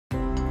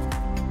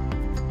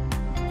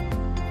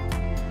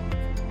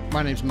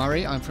My name's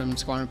Murray. I'm from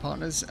Squire &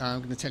 Partners. I'm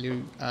going to tell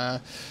you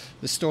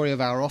the story of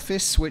our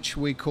office, which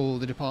we call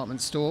the department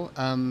store,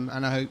 and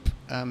I hope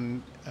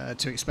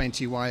to explain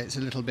to you why it's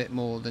a little bit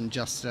more than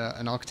just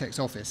an architect's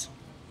office.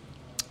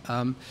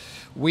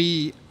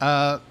 We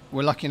were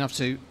lucky enough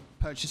to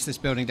purchase this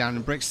building down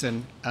in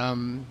Brixton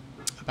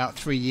about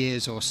 3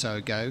 years or so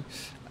ago,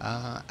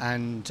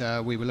 and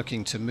we were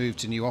looking to move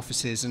to new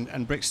offices,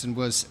 and Brixton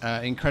was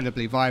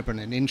incredibly vibrant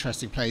and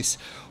interesting place,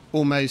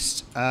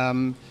 almost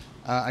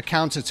a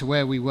counter to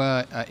where we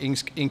were in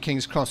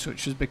King's Cross,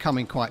 which was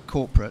becoming quite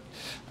corporate.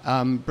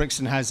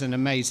 Brixton has an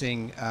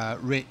amazing,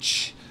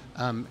 rich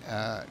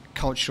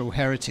cultural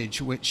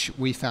heritage, which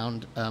we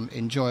found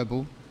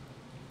enjoyable.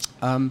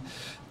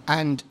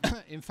 And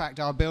in fact,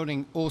 our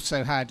building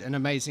also had an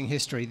amazing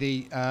history.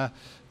 The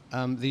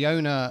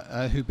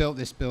owner who built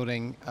this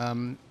building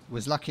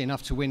was lucky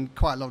enough to win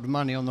quite a lot of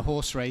money on the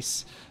horse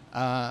race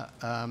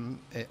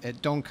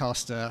at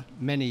Doncaster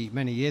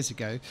many years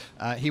ago.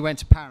 He went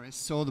to Paris,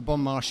 saw the Bon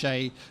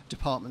Marché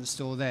department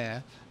store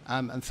there,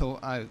 and thought,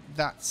 oh,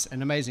 that's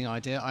an amazing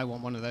idea, I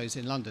want one of those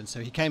in London. So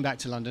he came back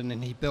to London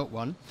and he built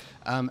one.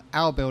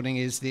 Our building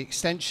is the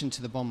extension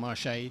to the Bon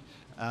Marché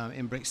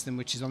in Brixton,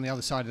 which is on the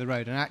other side of the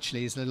road, and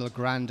actually is a little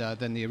grander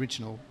than the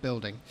original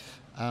building.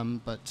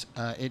 But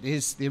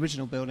the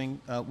original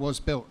building was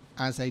built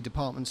as a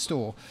department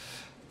store.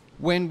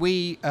 When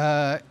we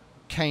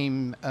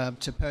came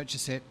to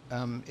purchase it,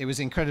 it was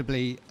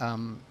incredibly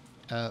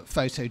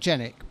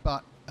photogenic,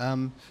 but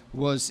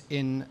was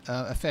in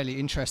a fairly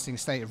interesting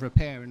state of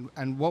repair.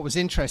 And what was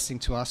interesting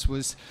to us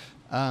was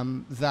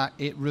that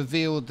it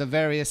revealed the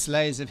various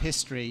layers of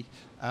history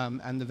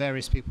and the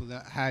various people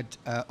that had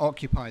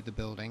occupied the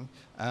building.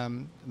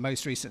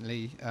 Most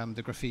recently,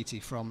 the graffiti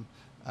from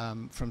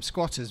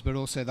squatters, but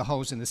also the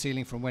holes in the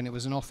ceiling from when it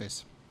was an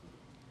office.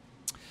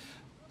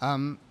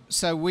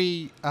 So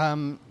we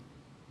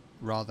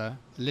rather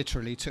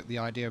literally took the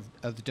idea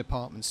of the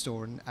department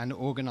store and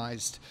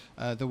organized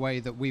the way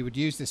that we would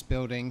use this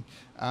building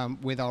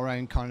with our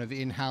own kind of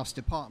in-house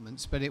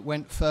departments, but it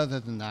went further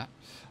than that.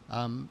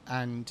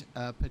 And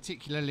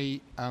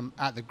particularly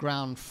at the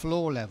ground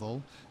floor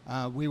level,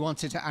 we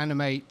wanted to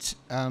animate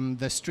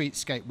the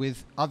streetscape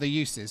with other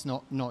uses,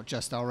 not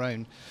just our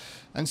own.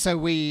 And so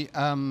we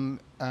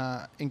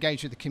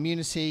engaged with the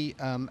community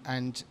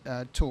and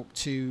talked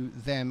to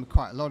them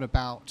quite a lot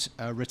about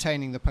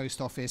retaining the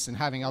post office and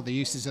having other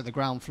uses at the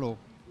ground floor.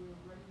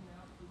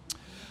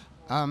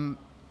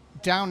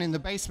 Down in the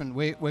basement,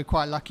 we're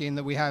quite lucky in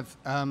that we have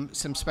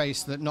some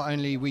space that not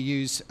only we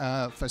use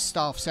for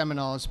staff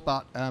seminars,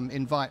 but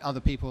invite other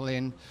people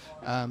in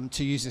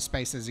to use this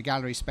space as a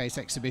gallery space,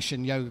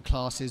 exhibition, yoga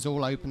classes,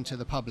 all open to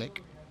the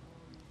public.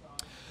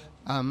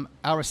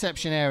 Our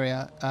reception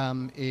area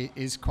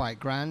is quite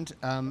grand,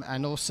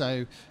 and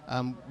also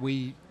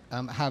we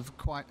have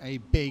quite a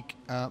big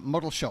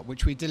model shop,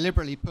 which we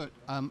deliberately put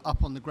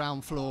up on the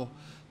ground floor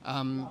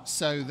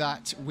so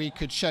that we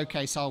could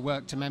showcase our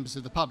work to members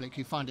of the public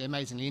who find it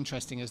amazingly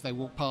interesting as they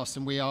walk past.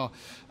 And we are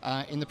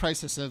in the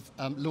process of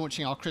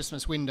launching our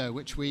Christmas window,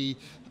 which we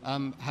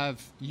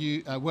have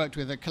worked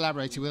with,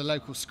 collaborated with a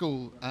local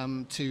school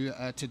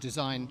to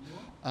design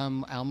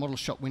our model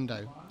shop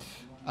window.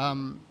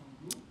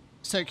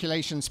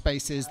 Circulation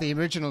spaces. The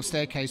original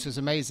staircase was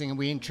amazing, and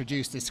we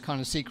introduced this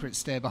kind of secret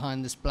stair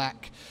behind this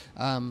black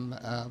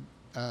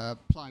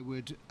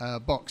plywood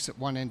box at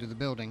one end of the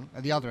building,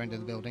 at the other end of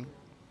the building.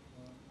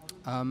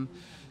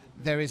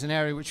 There is an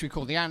area which we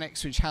call the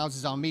annex, which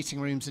houses our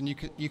meeting rooms, and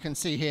you can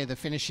see here the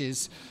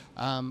finishes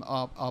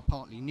are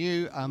partly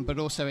new, but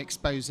also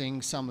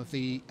exposing some of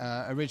the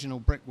original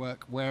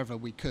brickwork wherever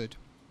we could.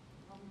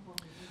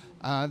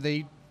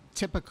 The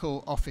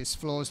typical office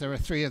floors, there are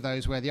 3 of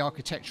those where the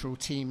architectural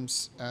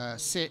teams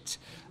sit.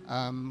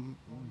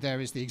 There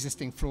is the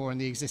existing floor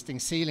and the existing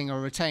ceiling are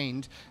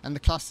retained, and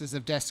the clusters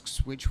of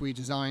desks which we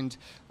designed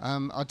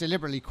are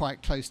deliberately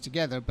quite close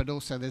together, but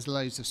also there's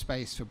loads of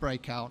space for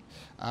breakout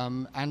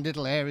and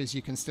little areas.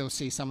 You can still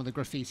see some of the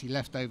graffiti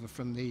left over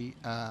from the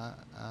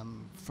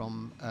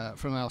from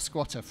our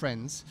squatter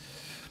friends.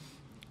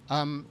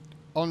 On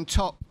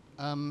top,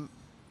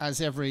 as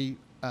every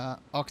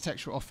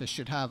architectural office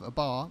should have a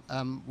bar.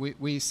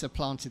 We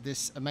supplanted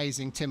this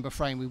amazing timber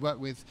frame. We work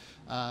with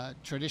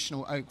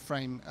traditional oak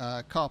frame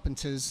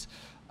carpenters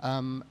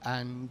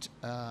and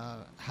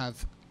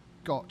have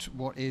got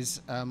what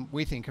is,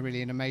 we think,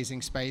 really an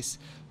amazing space.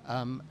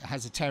 It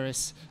has a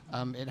terrace.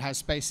 It has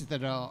spaces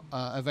that are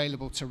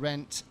available to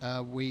rent.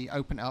 We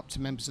open it up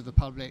to members of the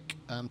public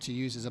to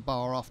use as a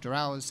bar after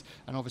hours,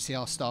 and obviously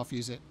our staff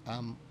use it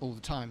all the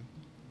time.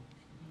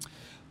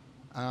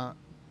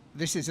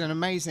 This is an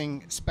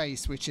amazing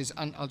space, which is,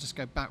 I'll just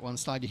go back one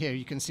slide here.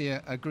 You can see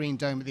a green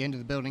dome at the end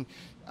of the building.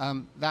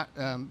 That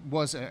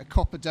was a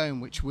copper dome,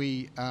 which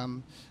we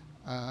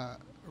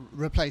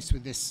replaced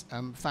with this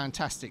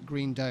fantastic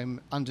green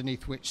dome,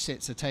 underneath which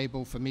sits a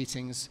table for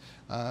meetings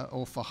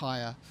or for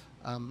hire.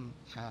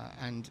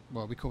 And,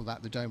 well, we call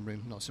that the dome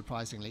room, not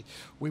surprisingly.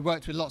 We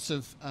worked with lots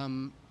of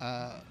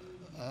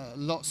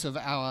lots of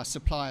our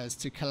suppliers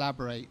to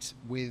collaborate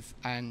with,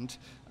 and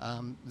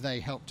they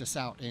helped us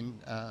out in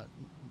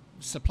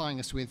supplying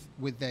us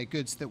with their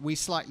goods that we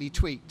slightly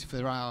tweaked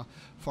for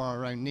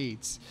our own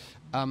needs.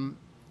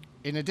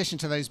 In addition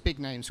to those big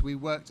names, we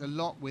worked a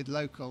lot with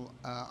local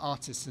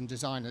artists and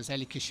designers.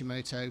 Eli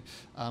Kishimoto,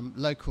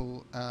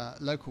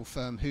 local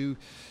firm, who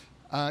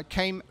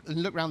came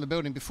and looked around the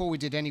building before we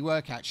did any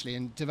work actually,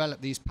 and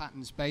developed these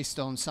patterns based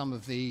on some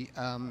of the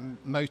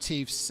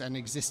motifs and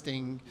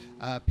existing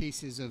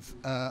pieces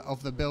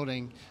of the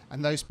building,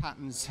 and those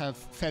patterns have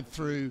fed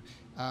through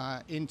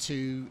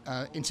into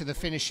the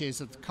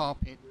finishes of the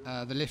carpet,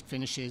 the lift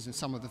finishes, and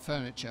some of the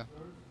furniture.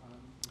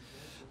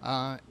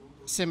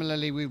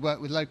 Similarly, we work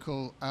with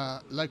local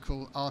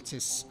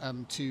artists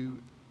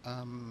to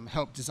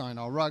help design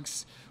our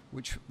rugs,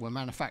 which were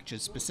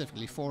manufactured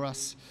specifically for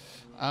us.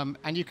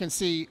 And you can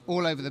see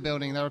all over the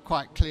building there are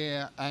quite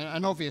clear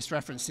and obvious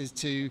references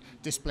to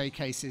display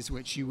cases,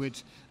 which you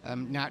would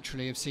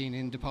naturally have seen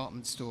in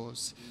department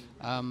stores.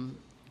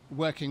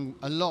 Working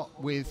a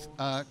lot with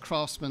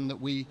craftsmen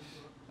that we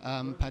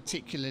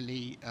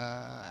particularly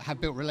have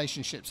built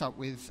relationships up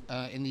with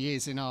in the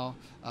years in our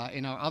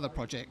other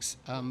projects,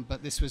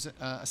 but this was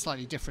a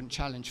slightly different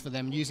challenge for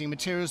them, using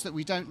materials that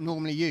we don't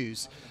normally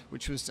use,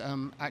 which was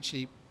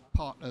actually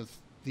part of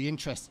the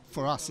interest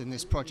for us in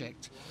this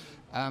project.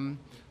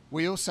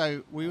 We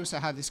also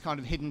have this kind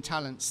of hidden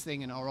talents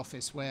thing in our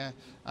office, where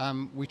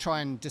we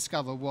try and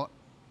discover what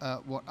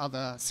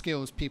other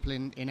skills people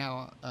in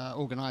our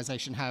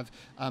organisation have.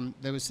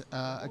 There was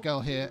a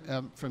girl here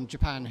from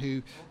Japan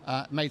who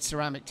made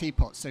ceramic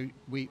teapots, so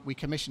we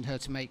commissioned her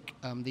to make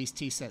these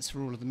tea sets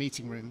for all of the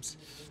meeting rooms.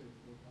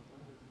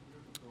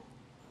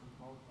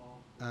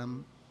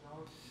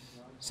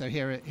 So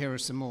here are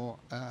some more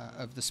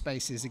of the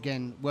spaces,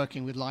 again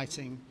working with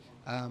lighting,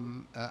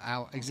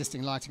 our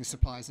existing lighting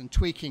suppliers, and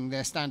tweaking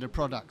their standard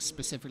products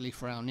specifically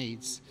for our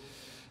needs.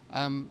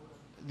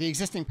 The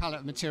existing palette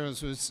of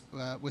materials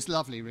was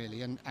lovely,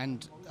 really,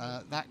 and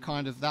that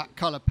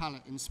colour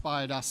palette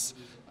inspired us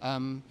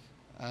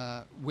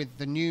with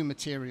the new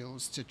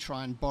materials to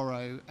try and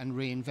borrow and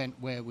reinvent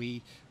where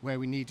we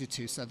needed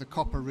to. So the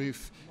copper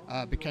roof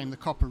became the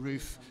copper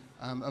roof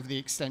of the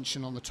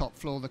extension on the top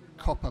floor. The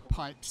copper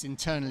pipes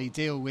internally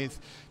deal with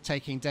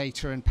taking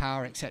data and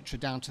power, etc.,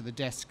 down to the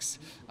desks,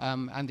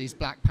 and these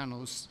black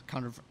panels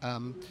kind of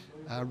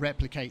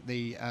replicate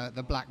the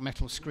black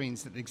metal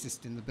screens that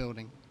exist in the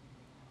building.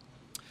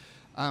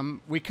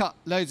 We cut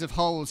loads of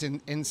holes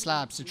in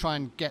slabs to try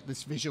and get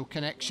this visual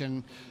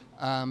connection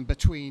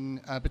between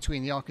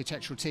the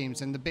architectural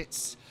teams, and the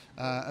bits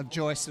of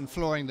joists and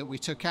flooring that we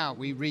took out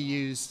we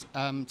reused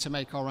to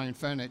make our own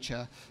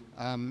furniture.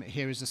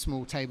 Here is a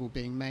small table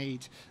being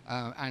made,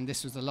 and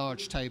this was a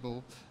large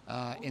table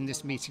in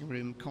this meeting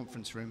room,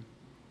 conference room.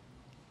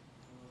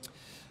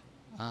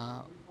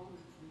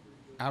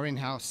 Our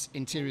in-house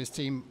interiors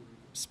team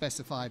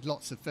specified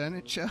lots of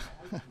furniture,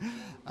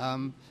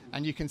 and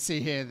you can see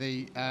here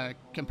the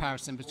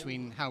comparison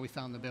between how we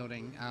found the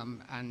building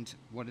and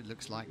what it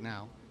looks like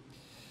now.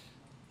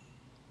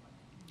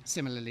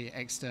 Similarly,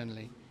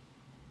 externally.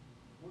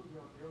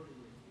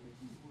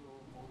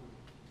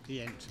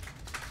 The end.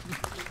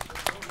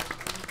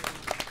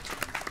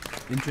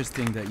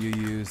 Interesting that you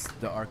use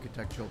the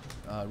architectural,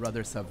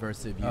 rather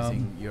subversive,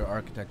 using your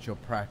architectural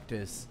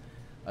practice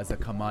as a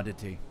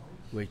commodity,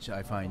 which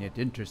I find it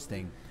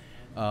interesting.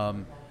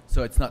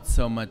 So it's not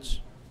so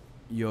much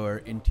your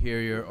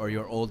interior or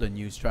your old and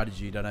new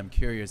strategy that I'm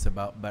curious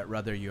about, but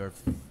rather your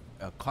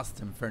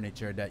custom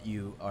furniture that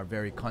you are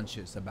very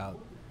conscious about.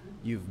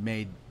 You've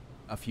made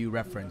a few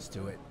reference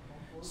to it.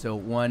 So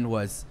one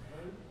was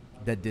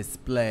the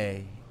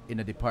display in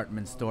a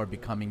department store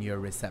becoming your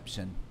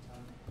reception.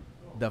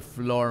 The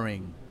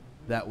flooring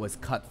that was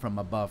cut from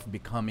above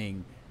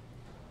becoming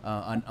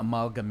an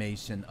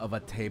amalgamation of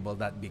a table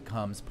that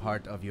becomes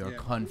part of your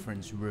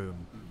conference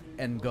room,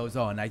 and goes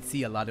on. I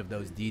see a lot of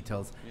those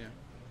details.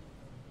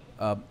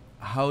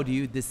 How do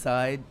you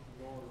decide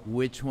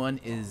which one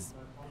is,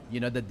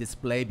 the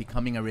display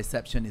becoming a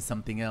reception is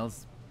something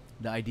else?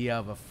 The idea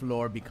of a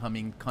floor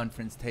becoming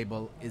conference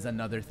table is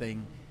another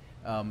thing.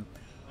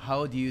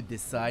 How do you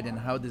decide, and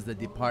how does the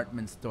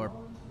department store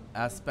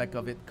aspect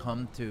of it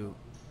come to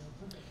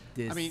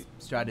this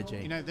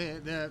strategy?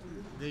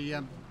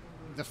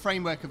 The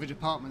framework of a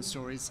department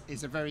store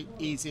is a very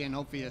easy and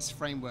obvious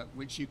framework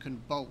which you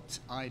can bolt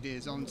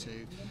ideas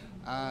onto.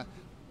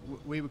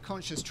 We were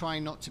conscious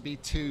trying not to be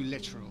too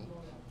literal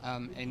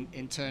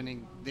in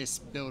turning this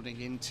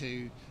building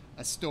into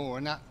a store,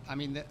 and that,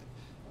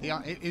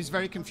 it was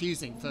very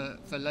confusing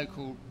for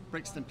local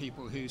Brixton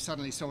people who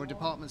suddenly saw a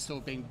department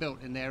store being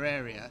built in their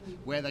area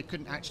where they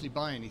couldn't actually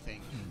buy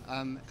anything.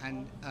 And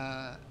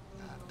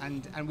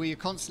we are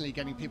constantly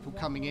getting people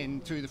coming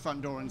in through the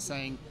front door and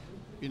saying,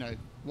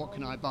 what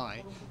can I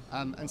buy?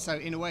 And so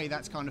in a way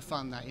that's kind of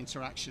fun, that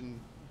interaction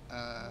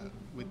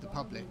with the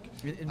public.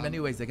 In many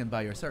ways they can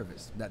buy your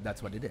service.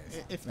 That's what it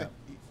is.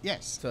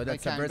 Yes. So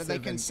that's subversive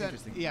and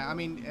interesting.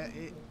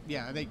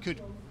 they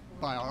could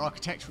by our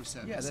architectural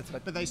service. Yeah, that's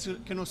what. But they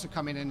can also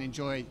come in and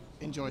enjoy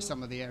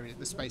some of the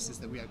spaces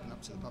that we open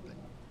up to the public.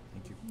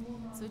 Thank you.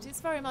 So it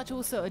is very much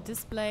also a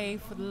display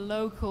for the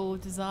local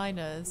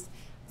designers.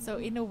 So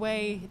in a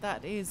way,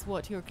 that is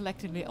what you're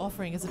collectively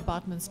offering as a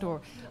department store.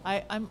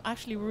 I'm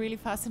actually really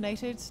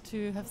fascinated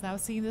to have now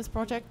seen this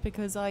project,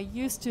 because I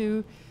used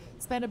to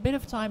spend a bit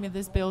of time in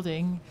this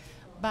building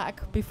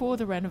back before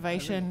the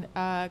renovation,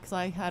 because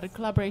I had a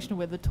collaboration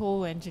with the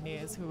tall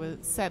engineers who were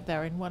set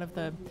there in one of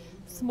the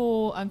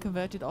small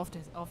unconverted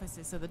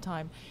offices at the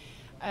time.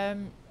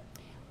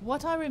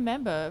 What I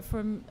remember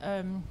from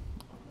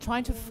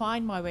trying to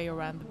find my way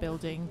around the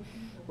building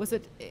was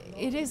that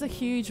it is a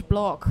huge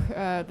block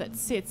that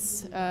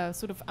sits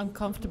sort of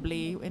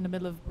uncomfortably in the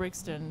middle of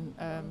Brixton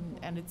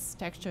and its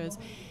textures.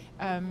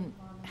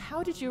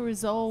 How did you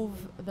resolve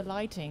the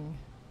lighting?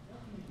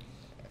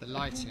 The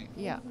lighting?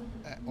 Yeah.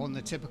 On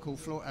the typical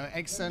floor,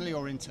 externally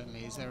or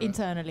internally? Is there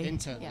internally.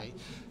 Internally.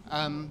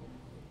 Yeah.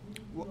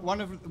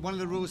 One of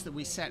the rules that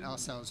we set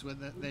ourselves was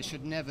that there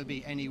should never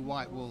be any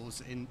white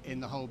walls in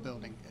the whole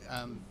building.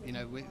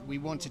 We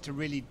wanted to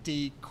really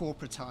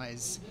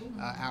decorporatize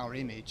our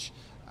image,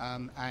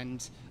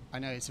 and I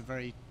know it's a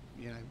very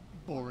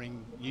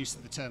boring use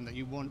of the term that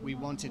we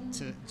wanted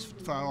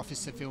for our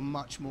office to feel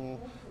much more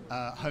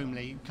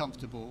homely,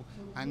 comfortable,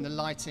 and the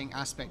lighting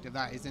aspect of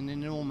that is an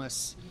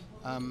enormous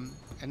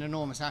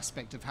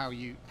aspect of how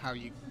you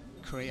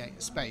create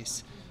a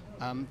space.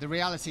 The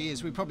reality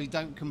is we probably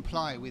don't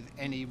comply with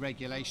any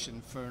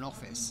regulation for an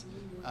office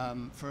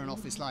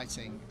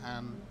lighting,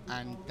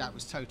 and that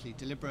was totally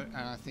deliberate,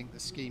 and I think the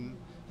scheme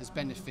has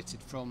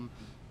benefited from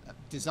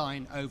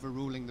design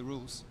overruling the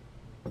rules.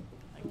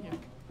 Thank you.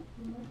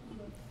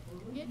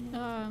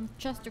 Yeah,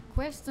 just a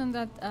question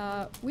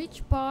that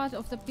which part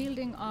of the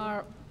building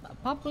are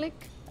public,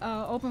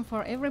 open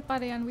for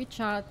everybody, and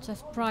which are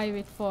just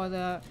private for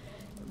the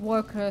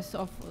workers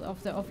of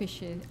the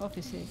offices?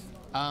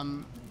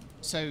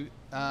 So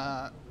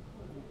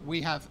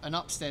we have an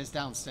upstairs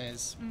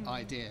downstairs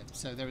idea.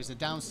 So there is a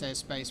downstairs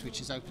space which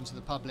is open to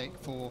the public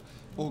for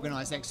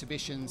organised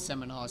exhibitions,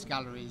 seminars,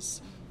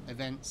 galleries,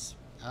 events,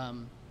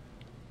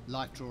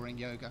 life drawing,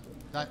 yoga.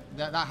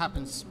 That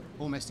happens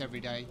almost every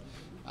day.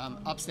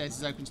 Upstairs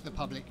is open to the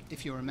public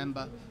if you're a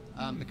member,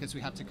 because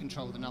we have to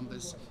control the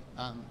numbers.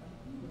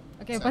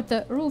 Okay, but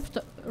the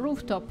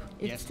rooftop,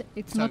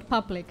 it's not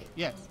public.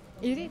 Yes.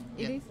 It is.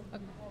 Yeah. It is.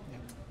 Okay.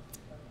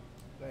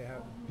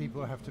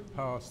 People have to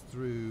pass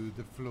through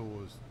the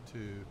floors to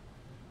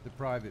the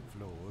private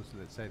floors,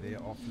 let's say the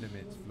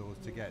off-limits floors,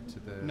 to get to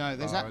the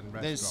bar and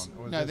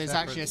restaurant. There's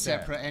actually a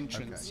separate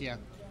entrance. Okay. Yeah.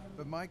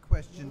 But my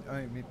question,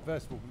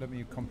 first of all, let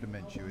me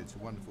compliment you. It's a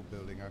wonderful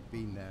building. I've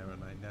been there,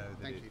 and I know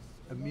that it's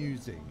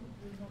amusing.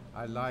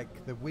 I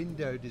like the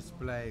window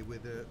display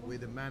with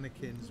the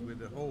mannequins with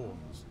the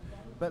horns,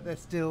 but they're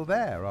still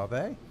there, are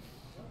they?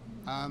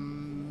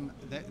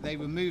 They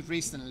were moved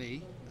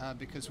recently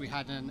because we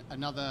had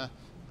another,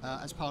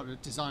 as part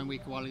of Design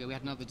Week a while ago, we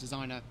had another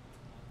designer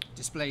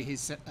display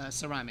his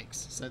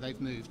ceramics, so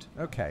they've moved.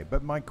 Okay,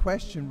 but my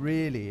question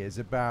really is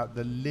about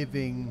the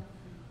living,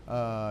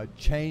 perhaps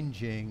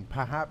changing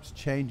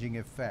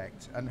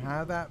effect, and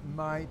how that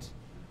might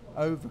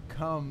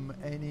overcome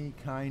any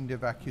kind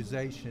of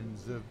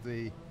accusations of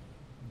the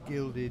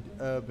gilded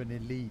urban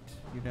elite.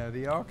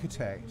 The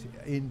architect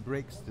in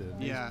Brixton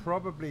is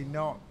probably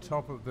not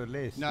top of the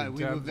list in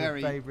terms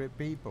of favourite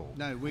people.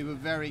 No, we were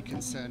very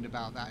concerned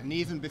about that, and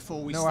even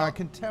before we I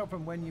can tell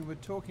from when you were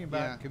talking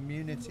about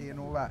community and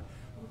all that,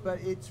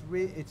 but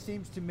it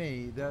seems to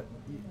me that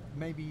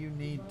maybe you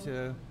need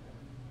to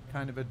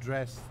kind of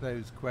address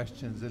those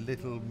questions a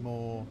little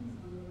more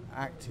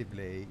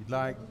actively,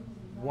 like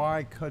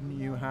why couldn't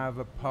you have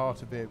a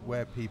part of it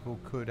where people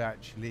could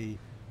actually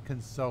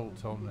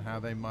consult on how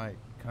they might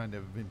kind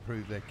of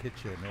improve their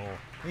kitchen, or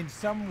in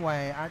some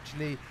way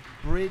actually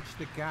bridge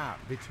the gap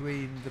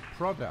between the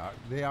product,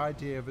 the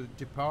idea of a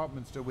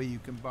department store where you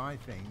can buy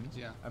things,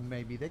 and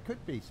maybe there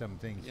could be some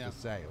things for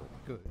sale.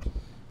 Good.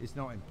 It's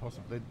not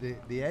impossible.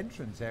 The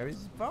entrance area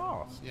is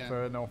vast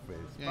for an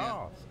office.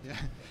 Vast.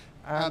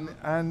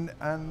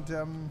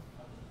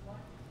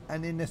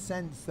 And in a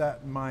sense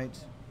that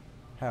might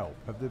help.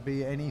 Have there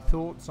been any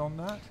thoughts on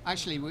that?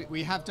 Actually,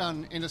 we have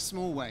done in a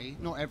small way,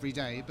 not every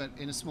day, but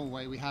in a small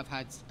way, we have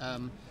had,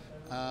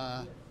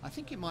 I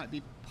think it might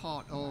be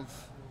part of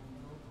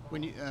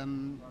when you,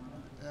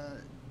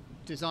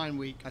 Design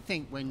Week, I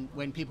think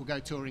when people go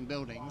touring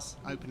buildings,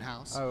 open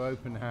house. Oh,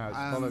 open house,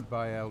 followed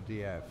by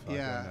LDF. I don't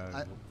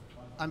know.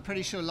 I'm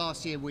pretty sure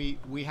last year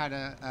we had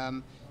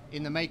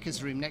in the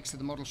makers room next to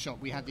the model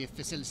shop, we had the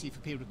facility for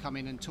people to come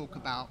in and talk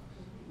about.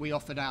 We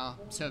offered our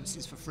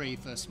services for free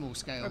for small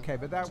scale. Okay,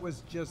 but that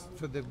was just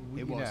for the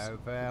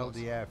for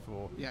LDF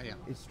or.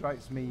 It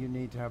strikes me you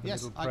need to have a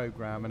little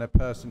program and a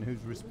person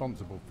who's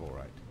responsible for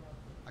it.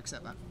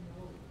 Accept that.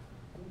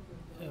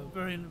 Yeah,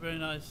 very very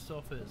nice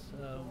office.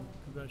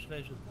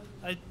 Congratulations.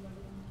 I'm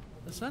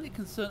slightly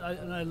concerned,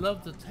 and I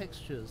love the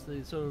textures,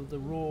 the sort of the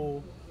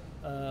raw,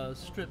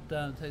 stripped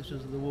down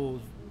textures of the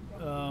walls.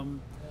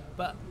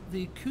 But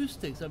the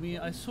acoustics, I mean,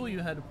 I saw you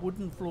had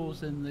wooden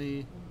floors in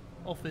the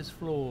office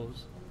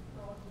floors.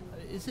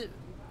 Is it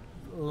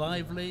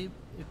lively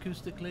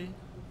acoustically?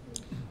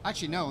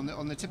 Actually, no.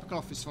 On the typical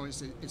office floor,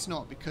 it's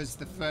not, because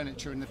the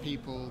furniture and the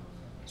people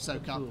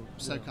soak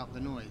up the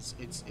noise.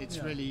 It's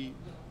really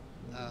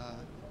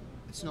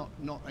it's not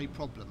a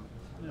problem.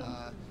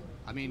 Yeah.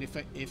 I mean,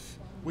 if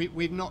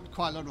we've knocked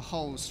quite a lot of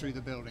holes through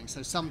the building,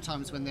 so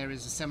sometimes when there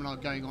is a seminar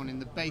going on in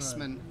the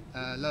basement,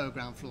 lower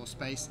ground floor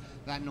space,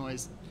 that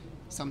noise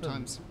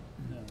sometimes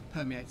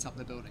permeates up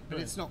the building, but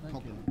it's not a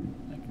problem.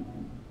 Thank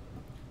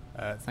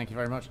you. Thank you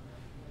very much.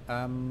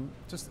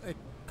 Just a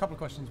couple of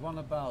questions. One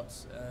about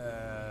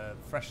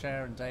fresh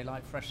air and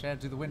daylight. Fresh air,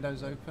 do the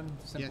windows open?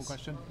 Simple Yes.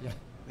 question. Yeah.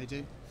 They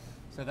do.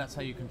 So that's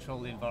how you control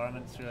the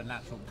environment, through a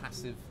natural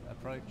passive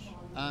approach?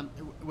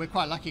 We're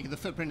quite lucky. The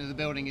footprint of the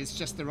building is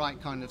just the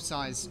right kind of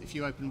size. If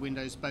you open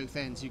windows both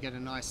ends, you get a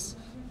nice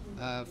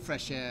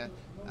fresh air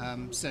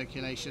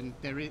circulation.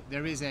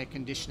 There is air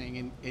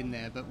conditioning in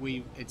there, but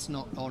it's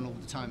not on all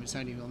the time. It's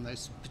only on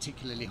those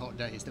particularly hot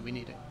days that we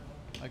need it.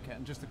 Okay,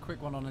 and just a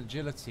quick one on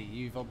agility.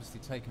 You've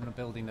obviously taken a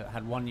building that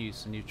had one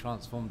use and you've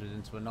transformed it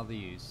into another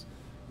use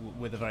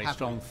with a very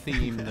strong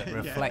theme that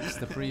reflects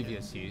the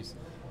previous use.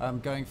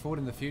 Going forward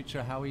in the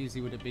future, how easy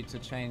would it be to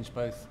change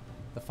both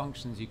the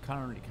functions you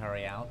currently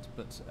carry out,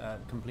 but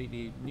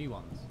completely new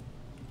ones?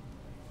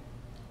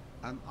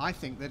 I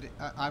think that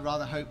I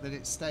rather hope that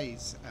it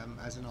stays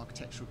as an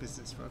architectural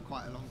business for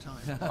quite a long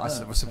time. I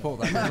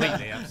support that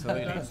completely,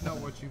 absolutely. That's not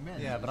what you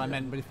meant. Yeah, but I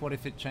meant, what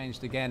if it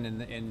changed again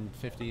in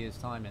 50 years'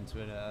 time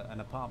into an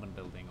apartment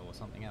building or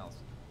something else?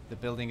 The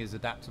building is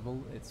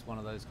adaptable. It's one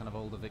of those kind of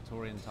older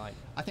Victorian type.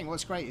 I think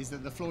what's great is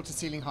that the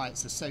floor-to-ceiling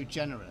heights are so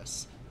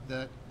generous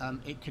that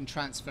it can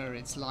transfer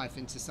its life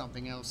into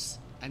something else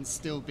and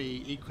still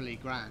be equally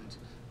grand.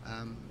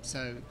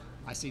 So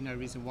I see no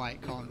reason why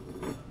it can't.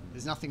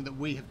 There's nothing that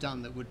we have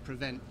done that would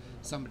prevent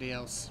somebody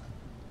else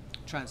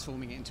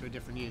transforming it into a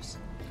different use.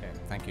 Okay,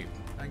 thank you.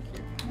 Thank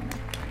you.